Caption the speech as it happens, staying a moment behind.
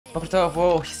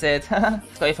Whoa, he said.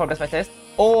 So he forgot my test.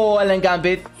 Oh, Alien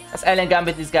Gambit. That's Alien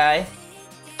Gambit, this guy.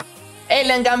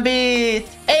 Alien Gambit!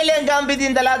 Alien Gambit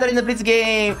in the ladder in the Blitz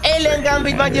game! Alien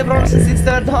Gambit, my dear brothers and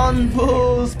sisters, don't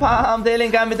boo, spam the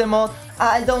Alien Gambit emote.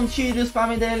 I don't cheat you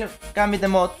spamming the Alien Gambit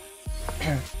emote.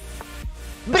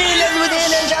 Brilliant with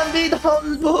Alien Gambit,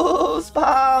 don't boo,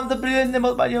 spam the brilliant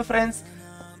emote, my dear friends.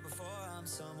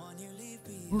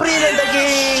 Brilliant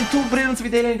again! 2 brilliants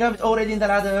with Alien Gambit already in the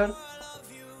ladder.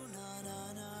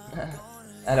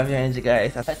 I love your energy,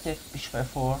 guys. Effective, bishop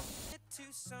f4.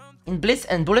 In Blitz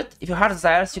and Bullet, if your heart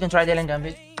desires, you can try the Alien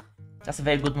Gambit. That's a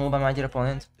very good move by my dear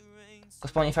opponent.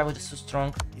 Because pawn e5 is too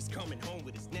strong.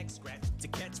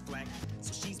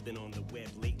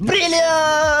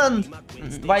 Brilliant!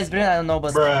 Why is brilliant? I don't know,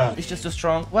 but it's just too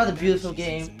strong. What a beautiful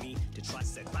game.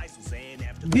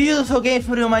 Beautiful game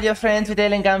for you, my dear friends, with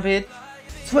Alien Gambit.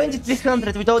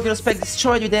 2300 with all due respect,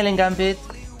 destroyed with Alien Gambit.